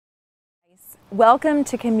Welcome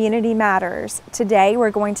to Community Matters. Today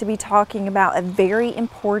we're going to be talking about a very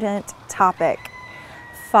important topic,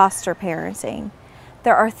 foster parenting.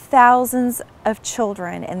 There are thousands of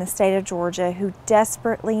children in the state of Georgia who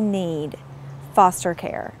desperately need foster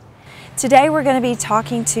care. Today we're going to be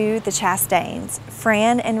talking to the Chastains,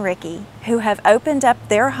 Fran and Ricky, who have opened up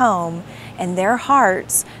their home and their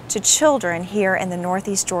hearts to children here in the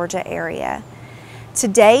Northeast Georgia area. To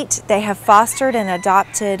date, they have fostered and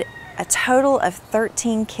adopted a total of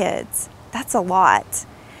 13 kids. That's a lot.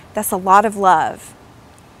 That's a lot of love.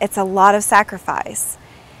 It's a lot of sacrifice.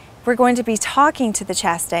 We're going to be talking to the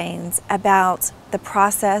Chastains about the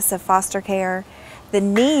process of foster care, the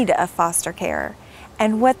need of foster care,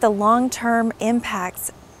 and what the long-term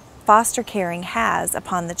impacts foster caring has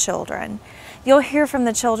upon the children. You'll hear from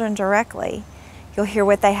the children directly. You'll hear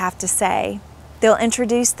what they have to say. They'll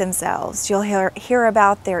introduce themselves. You'll hear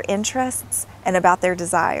about their interests and about their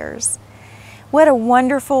desires. What a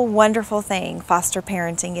wonderful, wonderful thing foster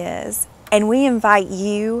parenting is. And we invite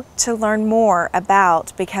you to learn more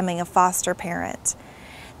about becoming a foster parent.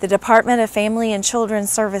 The Department of Family and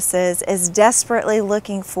Children's Services is desperately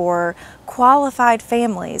looking for qualified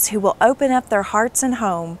families who will open up their hearts and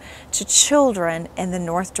home to children in the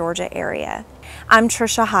North Georgia area. I'm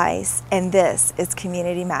Tricia Hise, and this is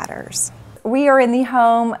Community Matters. We are in the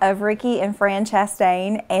home of Ricky and Fran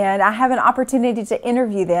Chastain, and I have an opportunity to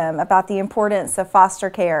interview them about the importance of foster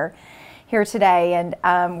care here today.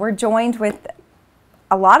 And we're joined with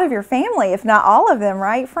a lot of your family, if not all of them,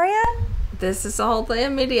 right, Fran? This is all the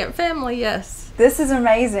immediate family, yes. This is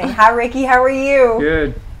amazing. Hi, Ricky. How are you?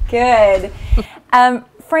 Good. Good.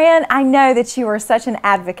 Fran, I know that you are such an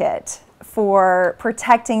advocate for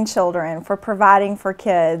protecting children, for providing for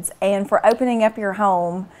kids, and for opening up your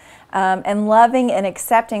home and loving and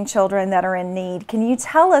accepting children that are in need. Can you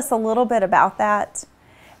tell us a little bit about that?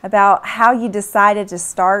 About how you decided to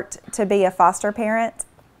start to be a foster parent?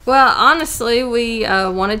 Well, honestly, we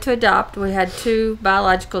wanted to adopt. We had 2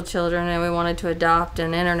 biological children, and we wanted to adopt.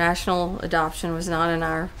 And international adoption was not in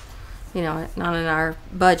our, not in our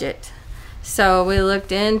budget. So we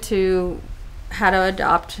looked into how to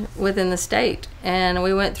adopt within the state, and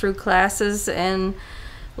we went through classes and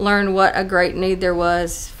learned what a great need there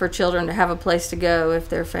was for children to have a place to go if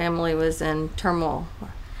their family was in turmoil.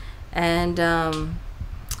 And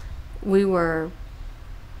we were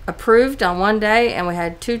approved on one day, and we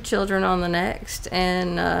had 2 children on the next,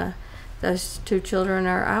 and those 2 children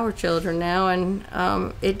are our children now,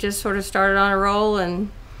 and it just sort of started on a roll, and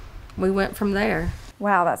we went from there.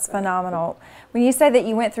 Wow, that's phenomenal. When you say that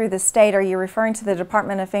you went through the state, are you referring to the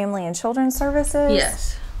Department of Family and Children's Services?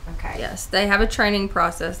 Yes. Okay. Yes, they have a training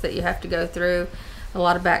process that you have to go through, a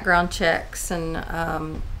lot of background checks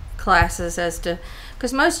and classes as to,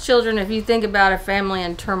 because most children, if you think about a family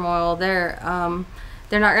in turmoil, they're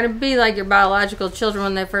not going to be like your biological children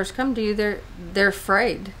when they first come to you. They're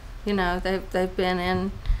afraid. They've been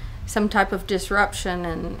in some type of disruption,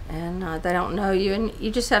 and they don't know you, and you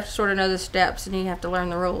just have to sort of know the steps, and you have to learn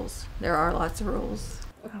the rules. There are lots of rules.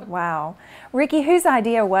 Wow. Ricky, whose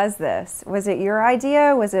idea was this? Was it your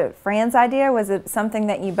idea? Was it Fran's idea? Was it something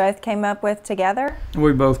that you both came up with together?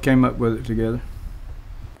 We both came up with it together.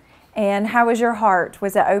 And how was your heart?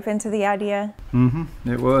 Was it open to the idea?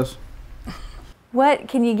 Mm-hmm. It was. What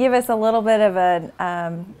can you give us a little bit of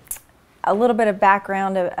a little bit of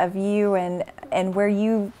background of you and where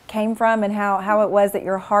you came from, and how it was that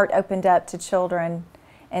your heart opened up to children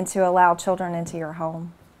and to allow children into your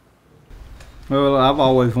home? Well, I've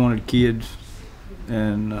always wanted kids,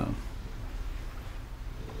 and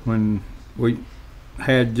when we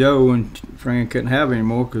had Joe and Fran couldn't have any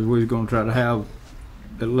more because we was going to try to have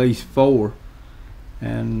at least 4,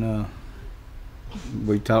 and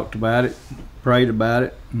we talked about it, prayed about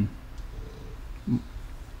it, and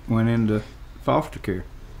went into foster care,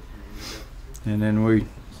 and then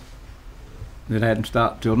it hadn't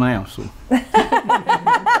stopped till now. So.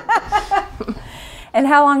 And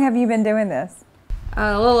how long have you been doing this?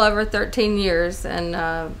 A little over 13 years,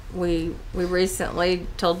 and we recently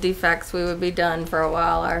told DFACS we would be done for a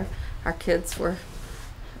while. Our kids were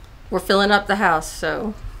filling up the house,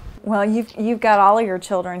 so. Well, you've got all of your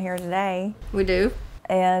children here today. We do.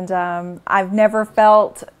 And I've never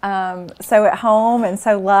felt so at home and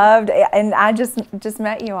so loved, and I just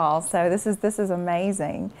met you all, so this is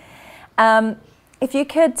amazing. If you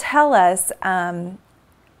could tell us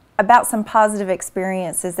about some positive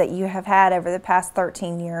experiences that you have had over the past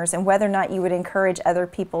 13 years and whether or not you would encourage other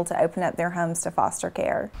people to open up their homes to foster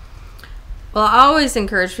care. Well, I always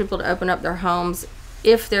encourage people to open up their homes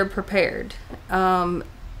if they're prepared.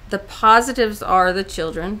 The positives are the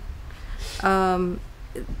children.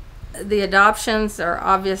 the adoptions are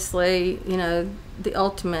obviously, you know, the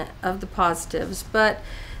ultimate of the positives, but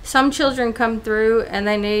some children come through and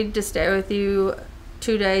they need to stay with you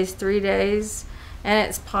 2 days, 3 days, and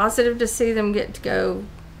it's positive to see them get to go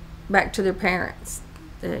back to their parents,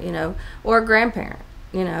 you know, or a grandparent.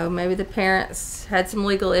 You know, maybe the parents had some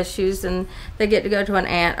legal issues and they get to go to an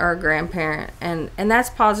aunt or a grandparent, and that's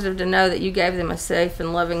positive to know that you gave them a safe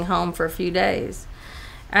and loving home for a few days.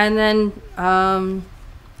 And then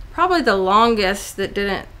probably the longest that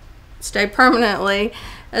didn't stay permanently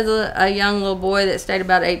is a young little boy that stayed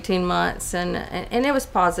about 18 months, and it was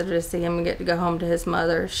positive to see him get to go home to his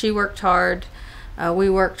mother. She worked hard. We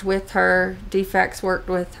worked with her. DFACS worked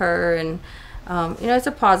with her, and you know, it's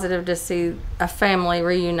a positive to see a family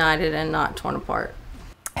reunited and not torn apart.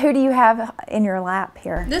 Who do you have in your lap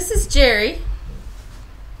here? This is Jerry.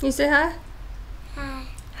 You say hi? Hi.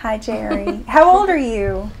 Hi, Jerry. How old are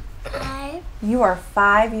you? 5. You are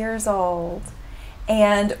 5 years old.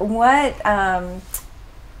 And what,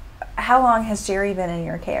 how long has Jerry been in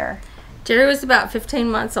your care? Jerry was about 15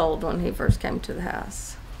 months old when he first came to the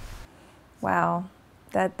house. Wow,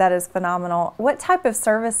 that is phenomenal. What type of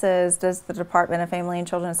services does the Department of Family and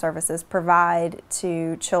Children's Services provide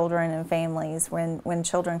to children and families when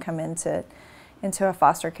children come into a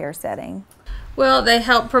foster care setting? Well, they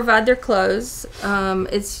help provide their clothes.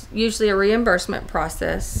 It's usually a reimbursement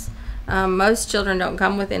process. Most children don't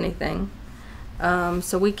come with anything.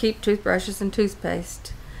 So we keep toothbrushes and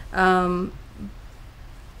toothpaste.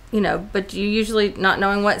 You know, but you usually, not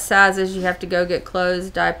knowing what sizes, you have to go get clothes,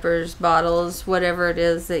 diapers, bottles, whatever it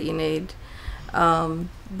is that you need.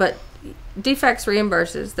 But DFACS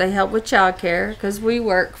reimburses. They help with childcare because we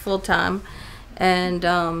work full time, and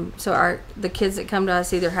so the kids that come to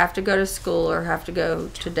us either have to go to school or have to go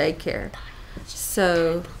to daycare.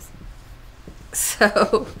 So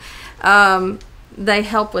they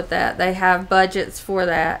help with that. They have budgets for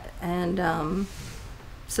that, and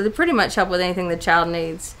so they pretty much help with anything the child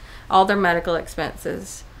needs, all their medical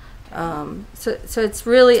expenses. So it's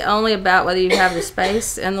really only about whether you have the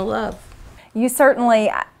space and the love. You certainly,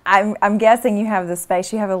 I'm guessing you have the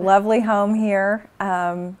space. You have a lovely home here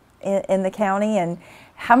in the county. And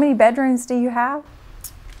how many bedrooms do you have?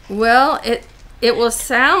 Well, it will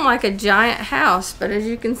sound like a giant house, but as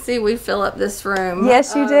you can see, we fill up this room.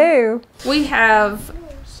 Yes, you do. We have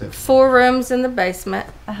 4 rooms in the basement.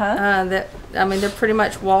 They're pretty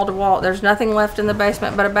much wall to wall. There's nothing left in the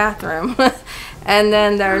basement but a bathroom. And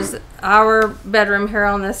then there's our bedroom here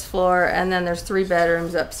on this floor, and then there's 3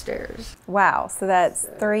 bedrooms upstairs. Wow, so that's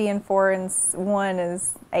 3 and 4 and 1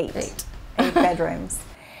 is 8 bedrooms.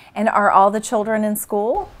 And are all the children in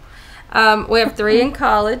school? We have 3 in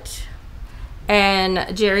college,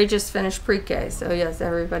 and Jerry just finished pre-K, so yes,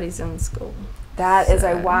 everybody's in school. That is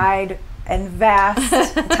a wide and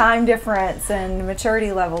vast time difference and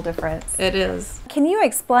maturity level difference. It is. Can you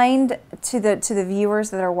explain to the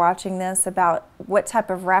viewers that are watching this about what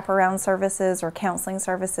type of wraparound services or counseling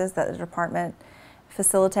services that the department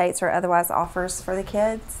facilitates or otherwise offers for the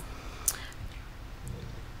kids?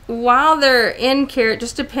 While they're in care, it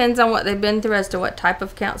just depends on what they've been through as to what type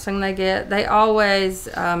of counseling they get. They always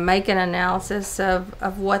make an analysis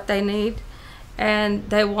of what they need, and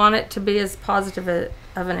they want it to be as positive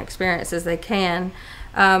of an experience as they can.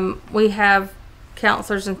 We have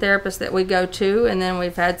counselors and therapists that we go to, and then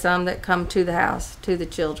we've had some that come to the house, to the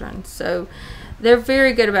children. So they're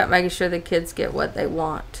very good about making sure the kids get what they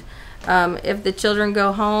want. If the children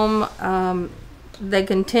go home, they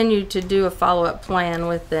continue to do a follow-up plan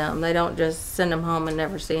with them. They don't just send them home and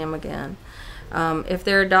never see them again. If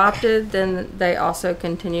they're adopted, then they also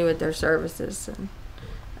continue with their services, and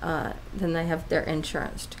then they have their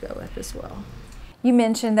insurance to go with as well. You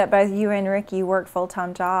mentioned that both you and Ricky work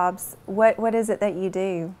full-time jobs. What is it that you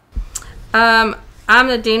do? I'm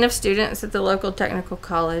the dean of students at the local technical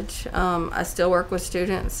college. I still work with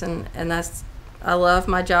students, and I love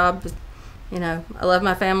my job. You know, I love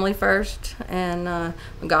my family first, and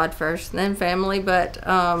God first, and then family, but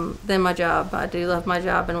then my job. I do love my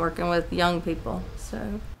job and working with young people.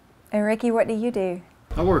 So. And Ricky, what do you do?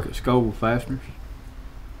 I work at Scoville Fasteners.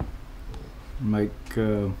 Make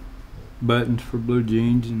buttons for blue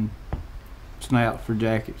jeans and snaps for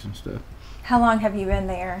jackets and stuff. How long have you been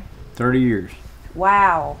there? 30 years.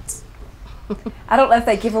 Wow. I don't know if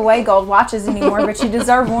they give away gold watches anymore, but you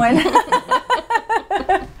deserve one.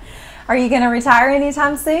 Are you going to retire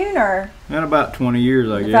anytime soon, or? In about 20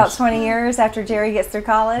 years, I guess. About 20 years after Jerry gets through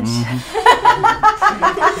college?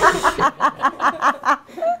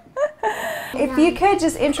 If you could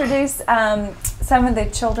just introduce some of the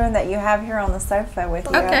children that you have here on the sofa with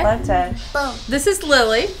you. Okay. I'd love to. This is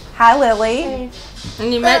Lily. Hi, Lily.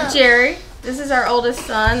 And you met Jerry. This is our oldest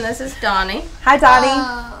son. This is Donnie. Hi,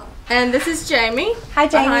 Donnie. And this is Jamie. Hi,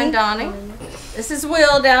 Jamie. Behind Donnie. This is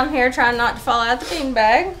Will down here trying not to fall out the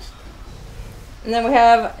beanbag. And then we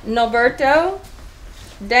have Norberto,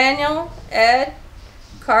 Daniel, Ed,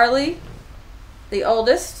 Carly, the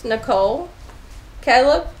oldest, Nicole,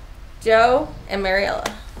 Caleb, Joe, and Mariella.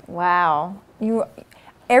 Wow.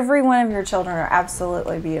 Every one of your children are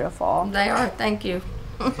absolutely beautiful. They are. Thank you.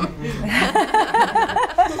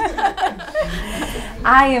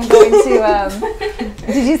 I am going to,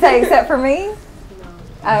 did you say except for me? No.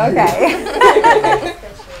 Oh, okay.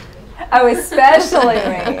 Oh, especially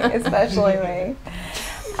me. Especially me.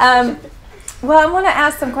 Well, I want to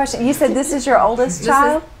ask some questions. You said this is your oldest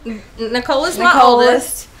child? Nicole is my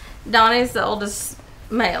oldest. Donnie's the oldest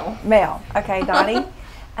male. Male. Okay, Donnie.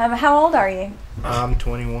 How old are you? I'm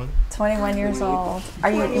 21. 21 years old.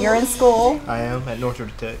 You're in school? I am at North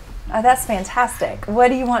Georgia Tech. Oh, that's fantastic. What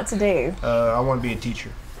do you want to do? I want to be a teacher.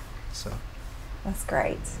 So. That's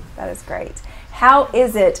great. That is great. How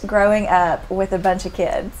is it growing up with a bunch of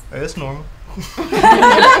kids? It's normal.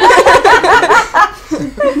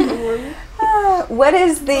 What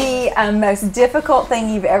is the most difficult thing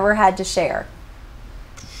you've ever had to share?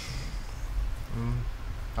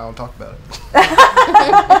 I don't talk about it.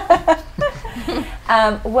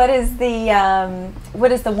 What is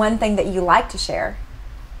the one thing that you like to share?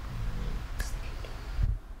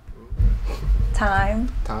 Time.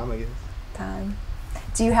 Time, I guess. Time.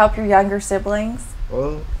 Do you help your younger siblings?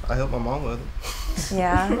 Well, I help my mom with it.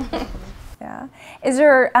 Yeah. Yeah. Is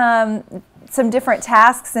there some different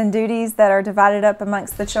tasks and duties that are divided up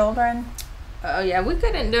amongst the children? Oh yeah, we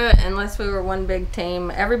couldn't do it unless we were one big team.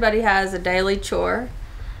 Everybody has a daily chore,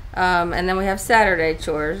 and then we have Saturday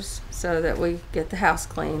chores so that we get the house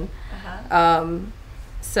clean.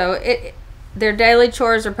 So their daily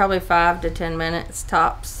chores are probably 5 to 10 minutes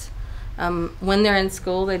tops. When they're in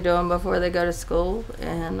school, they do them before they go to school,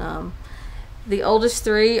 and the oldest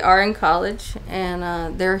 3 are in college,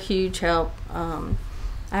 and they're a huge help.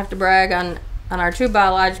 I have to brag on our 2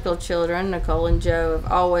 biological children. Nicole and Joe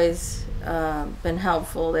have always been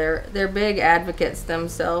helpful. They're big advocates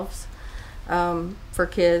themselves for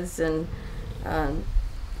kids, and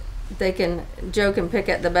Joe can pick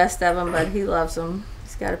at the best of them, but he loves them.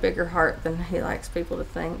 He's got a bigger heart than he likes people to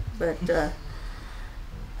think. But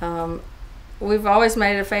we've always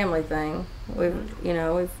made it a family thing.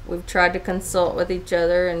 We've tried to consult with each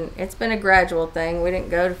other, and it's been a gradual thing. We didn't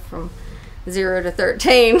go from 0 to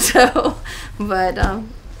 13, but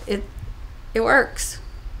it works.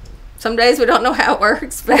 Some days we don't know how it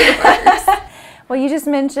works, but it works. Well, you just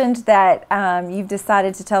mentioned that you've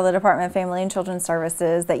decided to tell the Department of Family and Children's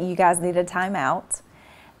Services that you guys needed time out.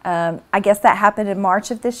 I guess that happened in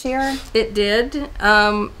March of this year? It did.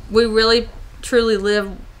 We really, truly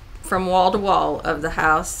live from wall to wall of the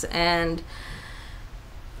house, and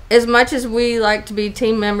as much as we like to be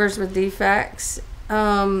team members with DFACS,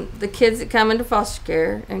 the kids that come into foster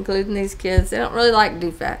care, including these kids, they don't really like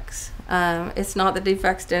DFACS. It's not that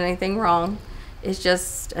DFACS did anything wrong. It's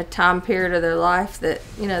just a time period of their life that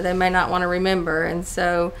they may not want to remember, and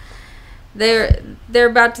so they're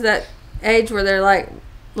about to that age where they're like,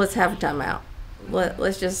 let's have a timeout.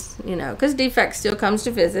 Let's just because DFACS still comes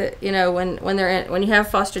to visit. When you have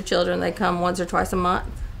foster children, they come once or twice a month.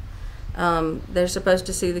 They're supposed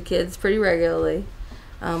to see the kids pretty regularly,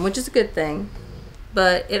 which is a good thing.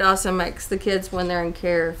 But it also makes the kids, when they're in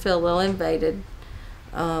care, feel a little invaded,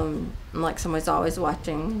 like somebody's always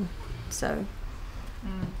watching. So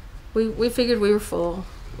we figured we were full.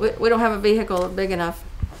 We don't have a vehicle big enough.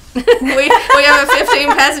 we have a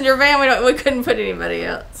 15-passenger van. We couldn't put anybody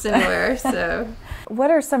else anywhere. So,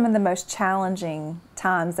 what are some of the most challenging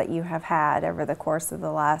times that you have had over the course of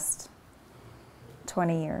the last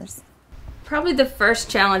 20 years? Probably the first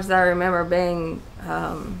challenge that I remember being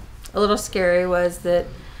a little scary was that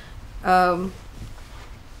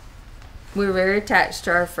we were very attached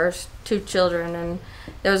to our first 2 children, and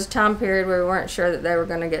there was a time period where we weren't sure that they were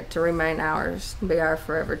going to get to remain ours and be our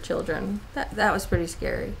forever children. That was pretty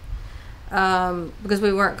scary because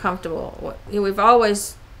we weren't comfortable. We've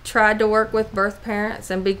always tried to work with birth parents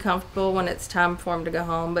and be comfortable when it's time for them to go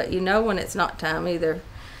home, but when it's not time either.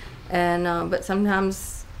 And but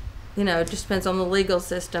sometimes it just depends on the legal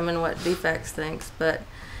system and what DFACS thinks. But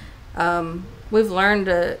we've learned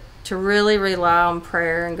to really rely on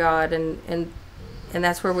prayer and God, and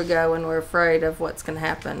that's where we go when we're afraid of what's going to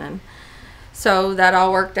happen. And so that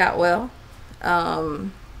all worked out well.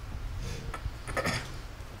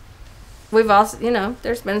 We've also,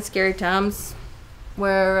 there's been scary times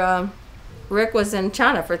where Rick was in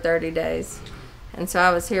China for 30 days. And so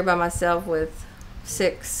I was here by myself with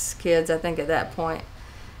 6 kids, I think, at that point.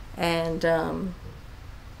 And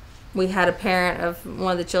we had a parent of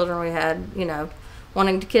one of the children we had,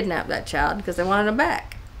 wanting to kidnap that child because they wanted him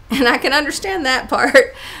back. And I can understand that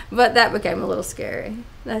part, but that became a little scary.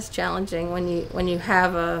 That's challenging when you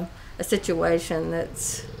have a situation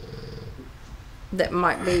that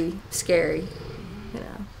might be scary,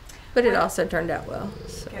 But it also turned out well.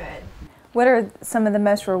 So. Good. What are some of the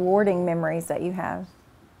most rewarding memories that you have?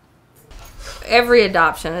 Every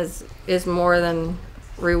adoption is more than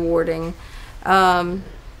rewarding.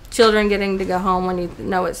 Children getting to go home when you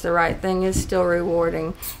know it's the right thing is still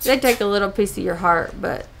rewarding. They take a little piece of your heart,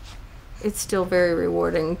 but it's still very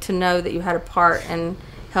rewarding to know that you had a part in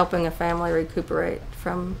helping a family recuperate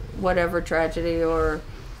from whatever tragedy or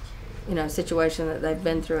situation that they've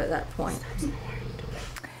been through at that point.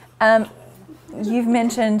 You've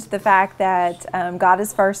mentioned the fact that God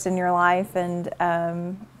is first in your life, and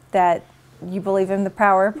that you believe in the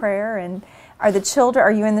power of prayer. And are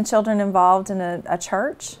you and the children involved in a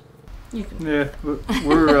church? Yeah,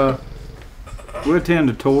 we attend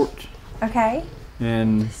the Torch. Okay.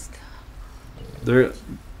 And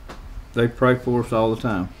they pray for us all the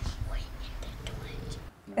time.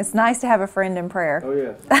 It's nice to have a friend in prayer. Oh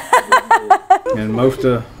yeah. And most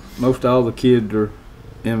all the kids are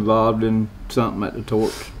involved in something at the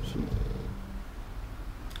Torch. So.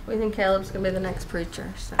 We think Caleb's gonna be the next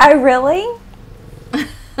preacher. So. Oh really?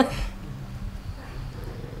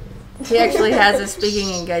 He actually has a speaking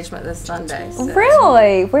engagement this Sunday. So.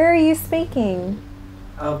 Really? Where are you speaking?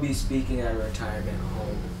 I'll be speaking at a retirement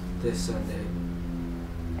home this Sunday.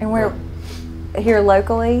 And where? Here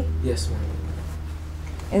locally? Yes, ma'am.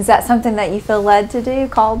 Is that something that you feel led to do,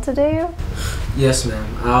 called to do? Yes,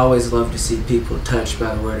 ma'am. I always love to see people touched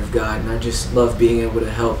by the Word of God, and I just love being able to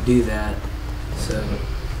help do that. So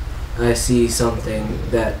I see something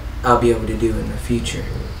that I'll be able to do in the future.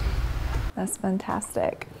 That's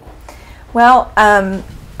fantastic. Well,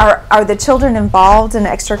 are the children involved in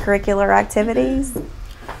extracurricular activities?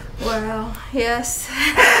 Well, yes.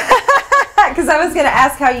 Because I was going to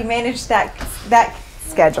ask how you manage that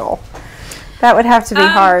schedule. That would have to be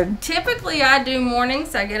hard. Typically, I do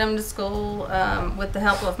mornings. I get them to school with the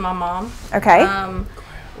help of my mom. Okay.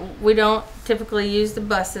 We don't typically use the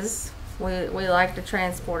buses. We like to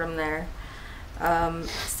transport them there.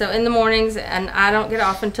 So in the mornings, and I don't get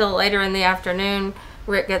off until later in the afternoon.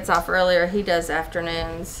 Rick gets off earlier. He does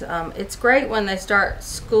afternoons. It's great when they start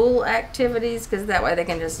school activities because that way they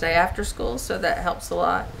can just stay after school. So that helps a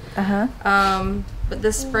lot. But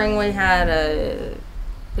this spring we had a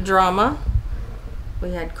drama.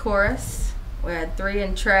 We had chorus, we had 3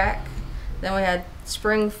 in track, then we had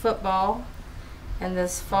spring football, and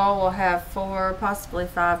this fall we'll have 4, possibly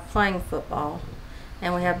 5 playing football.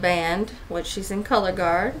 And we have band, which she's in color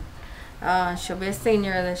guard. She'll be a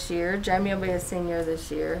senior this year. Jamie will be a senior this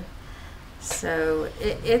year. So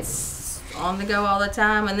it's on the go all the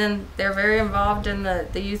time. And then they're very involved in the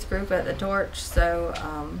youth group at the Torch, so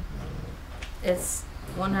it's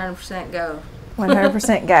 100% go.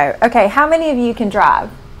 100% go. Okay, how many of you can drive?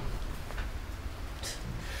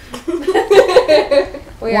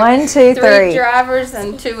 We 1, 2, 3. 3 drivers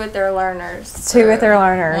and 2 with their learners. 2 with their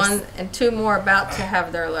learners. 1 and 2 more about to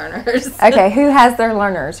have their learners. Okay, who has their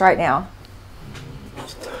learners right now?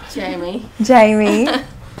 Jamie.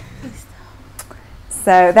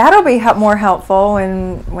 So that'll be more helpful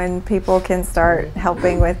when people can start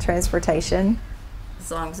helping with transportation. As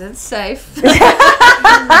long as it's safe.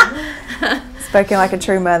 Spoken like a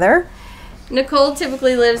true mother. Nicole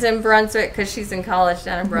typically lives in Brunswick because she's in college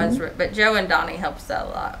down in Brunswick, but Joe and Donnie helps out a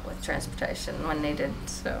lot with transportation when needed,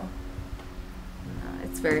 so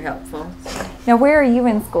it's very helpful. Now, where are you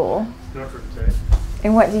in school? Norfolk State.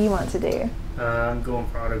 And what do you want to do? I'm going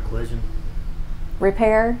for auto collision.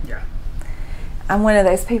 Repair? Yeah. I'm one of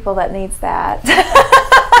those people that needs that.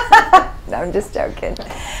 No, I'm just joking.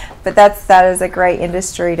 But that is a great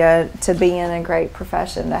industry to be in, a great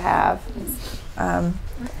profession to have.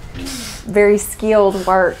 Very skilled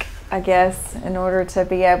work, I guess, in order to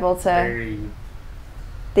be able to Very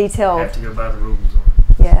detail. have to go by the rules on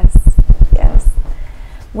it. Yes.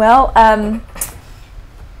 Well,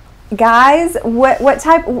 guys, what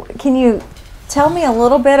type? Can you tell me a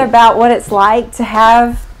little bit about what it's like to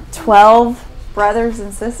have 12 brothers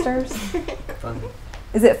and sisters? Fun.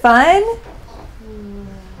 Is it fun?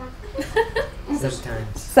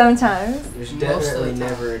 Sometimes. There's definitely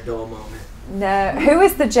never a dull moment. No. Who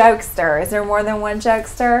is the jokester? Is there more than one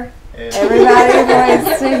jokester? Everybody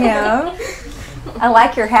points to him. I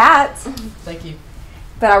like your hat. Thank you.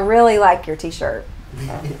 But I really like your t-shirt.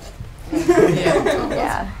 Yeah.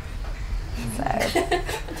 Yeah. So.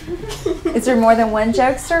 Is there more than one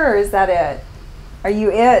jokester, or is that it? Are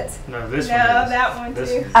you it? No, this No, one is. that one This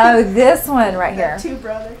too. one. Oh, this one right here. Two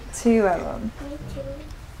brothers. Two of them. Me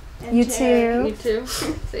too. And You Jared. You too?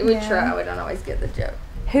 See, we Yeah. try. We don't always get the joke.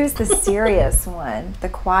 Who's the serious one? The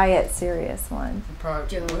quiet, serious one?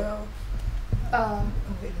 Probably, well, Uh,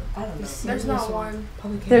 I don't know. there's not one.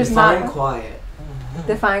 There's Define not- quiet.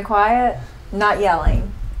 Define quiet? Not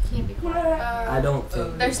yelling. Can't be quiet. I don't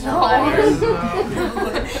think. There's not one.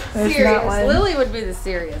 There's Serious. not one. Lily would be the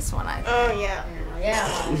serious one, I think. Oh yeah.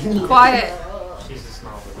 Yeah. Quiet, She's a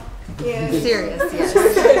snob. Yeah. serious, yes.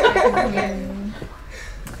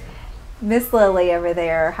 Miss Lily over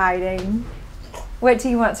there hiding. What do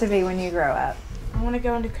you want to be when you grow up? I want to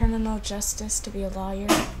go into criminal justice to be a lawyer.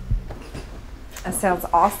 That sounds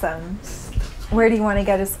awesome. Where do you want to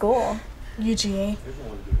go to school? UGA.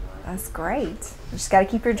 That's great. You just got to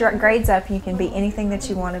keep your grades up and you can be anything that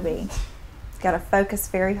you want to be. You got to focus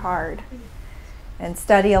very hard and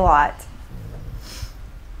study a lot.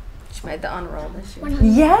 She made the honor roll this year.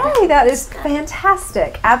 Yay, that is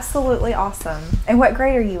fantastic. Absolutely awesome. And what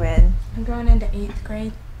grade are you in? I'm going into 8th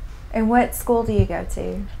grade. And what school do you go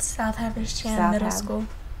to? South Habersham South Middle Hab. School.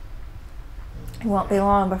 It won't be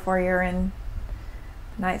long before you're in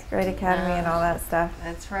 9th grade academy and all that stuff.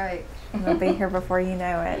 That's right. We'll be here before you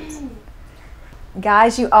know it.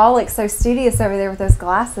 Guys, you all look so studious over there with those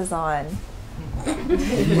glasses on.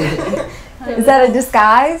 Is that a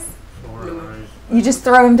disguise? You just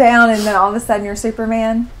throw them down and then all of a sudden you're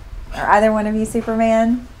Superman? Are either one of you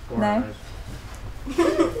Superman? No?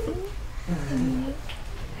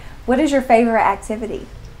 What is your favorite activity?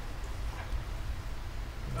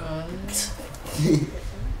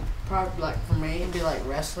 probably like for me, it'd be like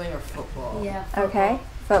wrestling or football. Yeah. Okay.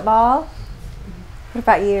 Football? What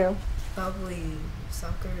about you? Probably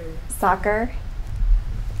soccer. Soccer?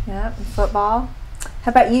 Yep. Football?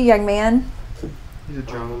 How about you, young man? He's a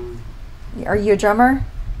drummer. Are you a drummer?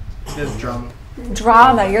 He does drum.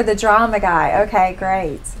 Drama. You're the drama guy. Okay,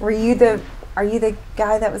 great. Are you the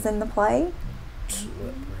guy that was in the play?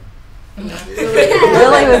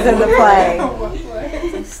 Lily was in the play.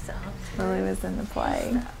 Lily was in the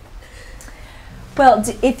play. Well,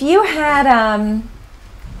 if you had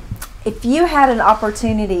an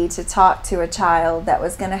opportunity to talk to a child that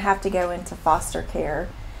was going to have to go into foster care,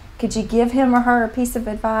 could you give him or her a piece of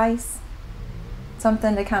advice?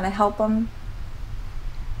 Something to kind of help them?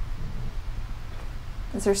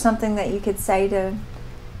 Is there something that you could say to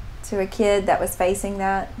a kid that was facing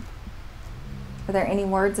that? Are there any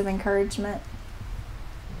words of encouragement?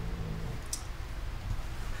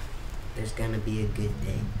 There's gonna be a good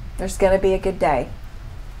day. There's going to be a good day.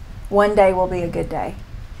 One day will be a good day.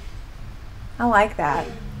 I like that.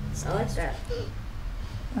 I like that.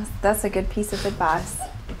 That's a good piece of advice.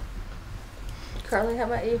 Carly, how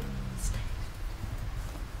about you?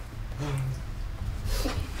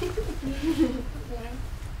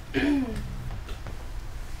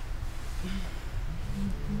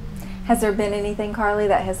 Has there been anything, Carly,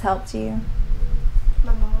 that has helped you?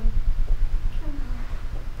 My mom.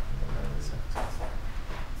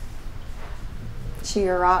 Is she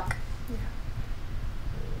your rock?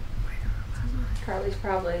 Carly's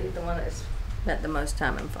probably the one that's spent the most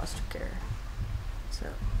time in foster care. So,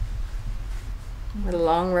 a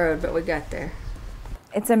long road, but we got there.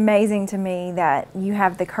 It's amazing to me that you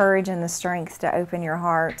have the courage and the strength to open your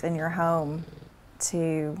heart and your home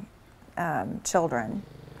to children.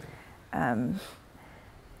 And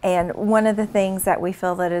one of the things that we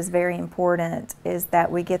feel that is very important is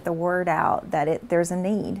that we get the word out that there's a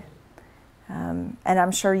need. And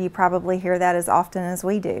I'm sure you probably hear that as often as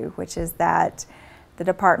we do, which is that the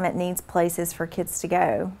department needs places for kids to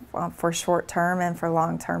go for short-term and for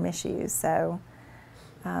long-term issues. So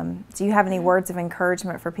do you have any words of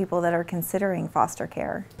encouragement for people that are considering foster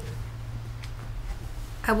care?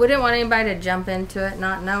 I wouldn't want anybody to jump into it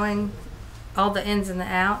not knowing all the ins and the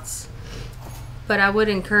outs, but I would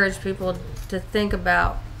encourage people to think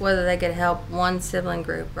about whether they could help one sibling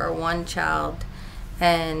group or one child.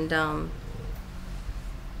 And of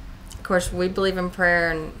course, we believe in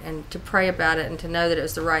prayer and to pray about it and to know that it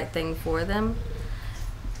was the right thing for them.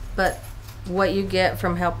 But what you get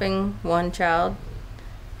from helping one child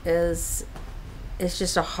is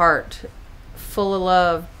just a heart full of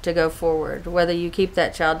love to go forward, whether you keep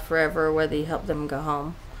that child forever or whether you help them go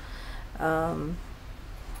home.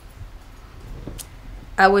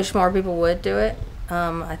 I wish more people would do it.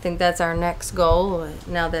 I think that's our next goal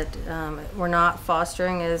now that we're not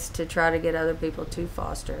fostering, is to try to get other people to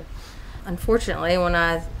foster. Unfortunately, when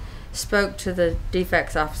I spoke to the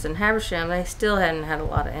defects office in Habersham, they still hadn't had a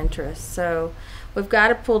lot of interest. So we've got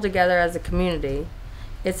to pull together as a community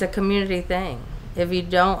it's a community thing. If you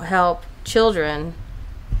don't help children,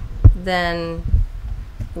 then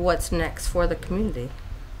what's next for the community?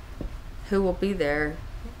 Who will be there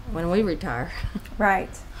when we retire? Right.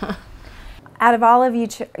 Out of all of you,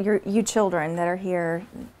 you children that are here,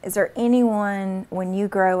 is there anyone when you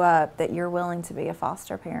grow up that you're willing to be a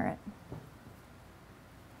foster parent?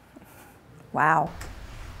 Wow.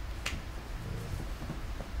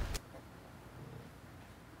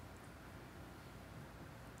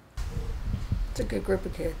 It's a good group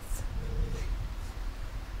of kids.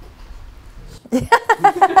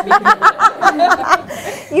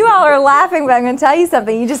 You all are laughing, but I'm going to tell you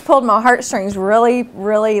something. You just pulled my heartstrings really,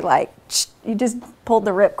 really like, you just pulled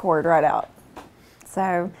the ripcord right out.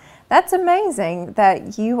 So that's amazing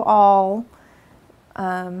that you all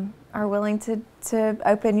are willing to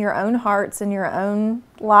open your own hearts and your own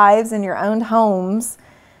lives and your own homes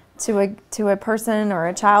to a person or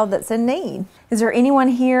a child that's in need. Is there anyone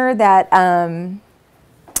here that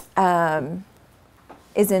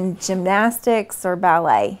is in gymnastics or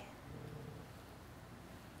ballet?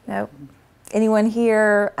 Nope. Anyone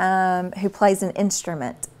here who plays an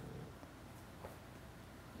instrument?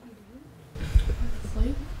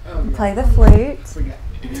 Play the flute.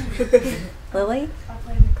 Lily? I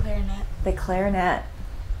play the clarinet. The clarinet.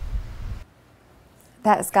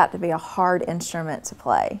 That's got to be a hard instrument to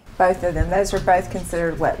play. Both of them. Those are both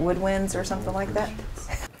considered what, woodwinds or something like that?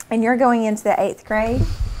 And you're going into the 8th grade?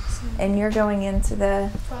 And you're going into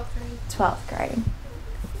the 12th grade.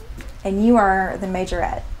 And you are the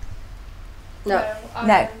majorette. No.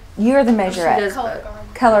 No, you're the majorette. Color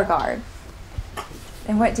guard. Color guard.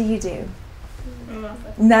 And what do you do?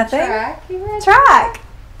 Nothing? Track. You ran Track.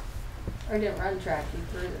 Or didn't run track. You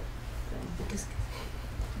threw it.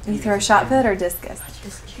 You throw shot put or discus?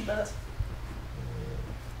 You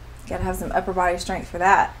gotta have some upper body strength for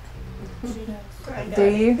that. Do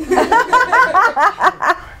you?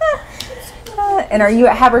 And are you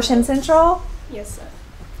at Habersham Central? Yes, sir.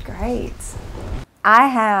 Great. I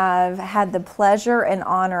have had the pleasure and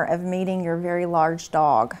honor of meeting your very large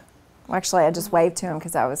dog. Well, actually, I just waved to him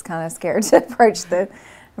because I was kind of scared to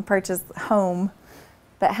approach his home.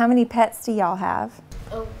 But how many pets do y'all have?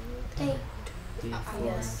 Oh, 8.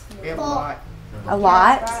 Yes. We have a lot. A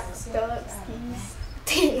lot? Ducks, geese,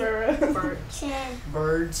 10.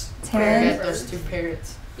 Birds. 10? There's 2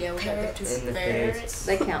 parrots. Yeah, we got the 2 And the parrots. ferrets.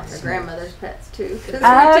 They count their grandmother's pets too.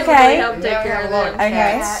 Oh, okay. Help take Yeah, we care have of a lot them. of Okay.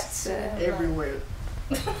 cats Cats. everywhere.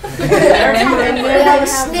 We have a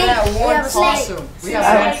snake. We have We one have a snake. possum. We have Oh,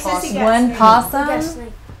 one possum. One We got a possum?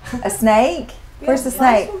 snake. A snake? Where's the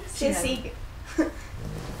snake? Sissy.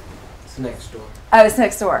 It's next door. Oh, it's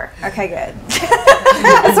next door. Okay, good.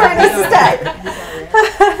 That's where it needs to stay.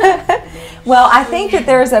 Well, I think that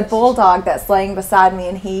there's a bulldog that's laying beside me,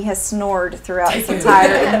 and he has snored throughout this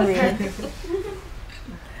entire interview.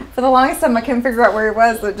 For the longest time, I couldn't figure out where he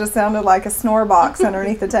was. It just sounded like a snore box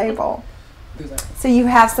underneath the table. So you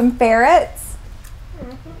have some ferrets.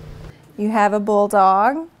 You have a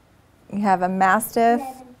bulldog. You have a mastiff.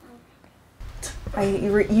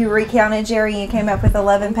 You recounted, Jerry, and you came up with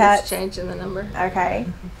 11 pets. Just changing the number. Okay.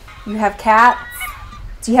 You have cats.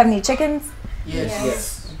 Do you have any chickens?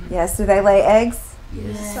 Yes. Yes. Do they lay eggs?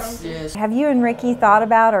 Yes. Yes. Have you and Ricky thought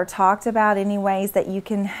about or talked about any ways that you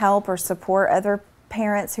can help or support other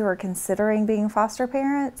parents who are considering being foster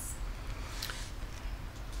parents?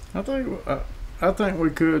 I think we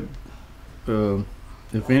could.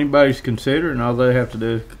 If anybody's considering, all they have to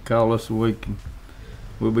do is call us, and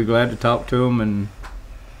we'll be glad to talk to them and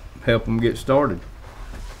help them get started.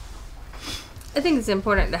 I think it's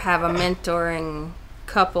important to have a mentoring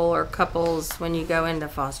couple or couples when you go into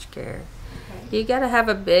foster care. You got to have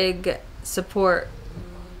a big support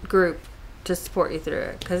group to support you through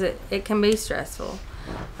it, because it can be stressful.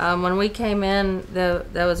 When we came in, there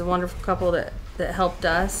was a wonderful couple that helped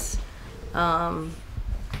us.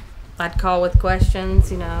 I'd call with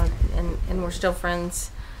questions, and we're still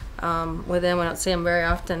friends with them. We don't see them very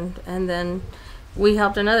often. And then we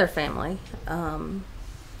helped another family. And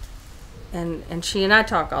she and I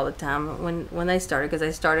talk all the time when they started, because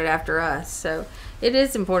they started after us. So it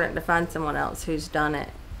is important to find someone else who's done it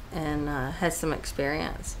and has some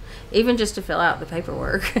experience, even just to fill out the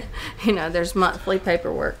paperwork. There's monthly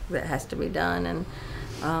paperwork that has to be done, and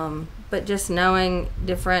but just knowing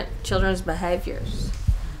different children's behaviors.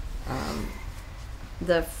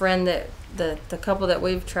 The friend that the couple that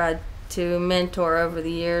we've tried to mentor over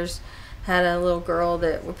the years had a little girl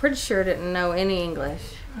that we're pretty sure didn't know any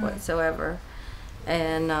English whatsoever,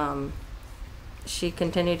 and she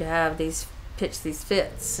continued to have these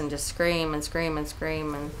fits and just scream and scream and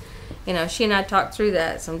scream, you know, she and I talked through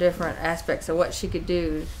that, some different aspects of what she could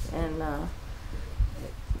do, and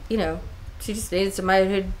you know, she just needed somebody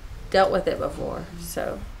who'd dealt with it before.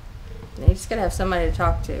 So you just gotta have somebody to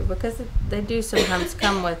talk to, because they do sometimes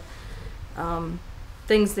come with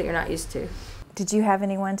things that you're not used to. Did you have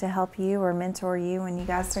anyone to help you or mentor you when you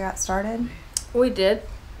guys got started? We did.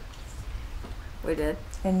 We did.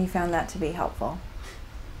 And you found that to be helpful?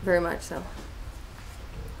 Very much so.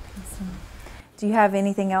 Awesome. Do you have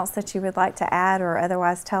anything else that you would like to add or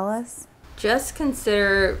otherwise tell us? Just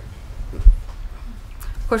consider,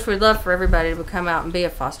 of course, we'd love for everybody to come out and be a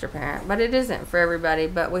foster parent, but it isn't for everybody.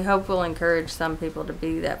 But we hope we'll encourage some people to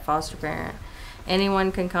be that foster parent.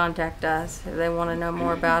 Anyone can contact us if they want to know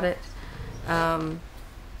more about it.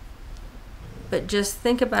 But just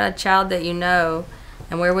think about a child that you know,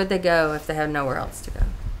 and where would they go if they have nowhere else to go.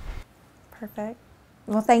 Perfect.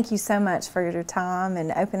 Well, thank you so much for your time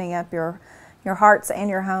and opening up your hearts and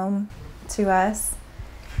your home to us.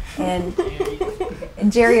 And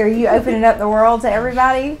Jerry, are you opening up the world to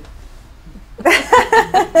everybody?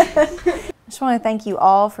 I just want to thank you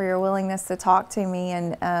all for your willingness to talk to me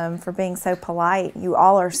and for being so polite. You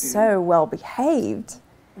all are so well behaved.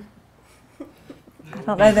 I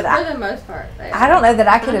don't know that For the most part. I don't know that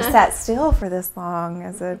I could have sat still for this long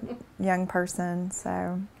as a young person.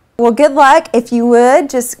 So, well, good luck. If you would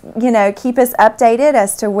just, you know, keep us updated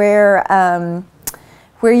as to where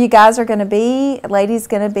you guys are going to be, Lady's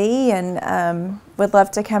going to be, and would love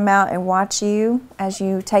to come out and watch you as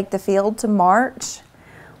you take the field to march,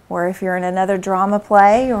 or if you're in another drama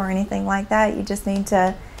play or anything like that. You just need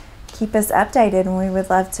to keep us updated, and we would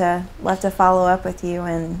love to follow up with you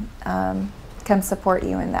and come support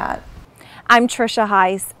you in that. I'm Tricia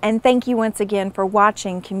Hise, and thank you once again for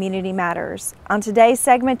watching Community Matters. On today's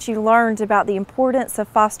segment, you learned about the importance of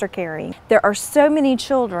foster caring. There are so many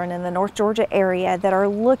children in the North Georgia area that are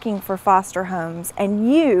looking for foster homes,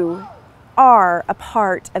 and you are a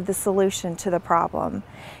part of the solution to the problem.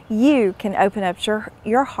 You can open up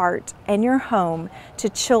your heart and your home to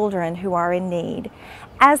children who are in need.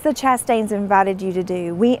 As the Chastains invited you to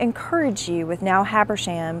do, we encourage you with Now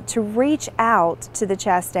Habersham to reach out to the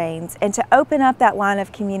Chastains and to open up that line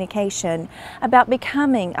of communication about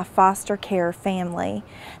becoming a foster care family.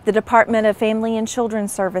 The Department of Family and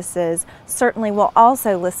Children's Services certainly will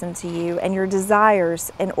also listen to you and your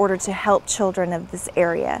desires in order to help children of this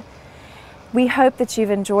area. We hope that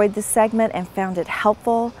you've enjoyed this segment and found it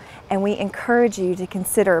helpful, and we encourage you to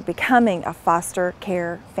consider becoming a foster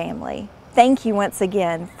care family. Thank you once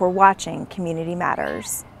again for watching Community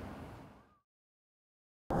Matters.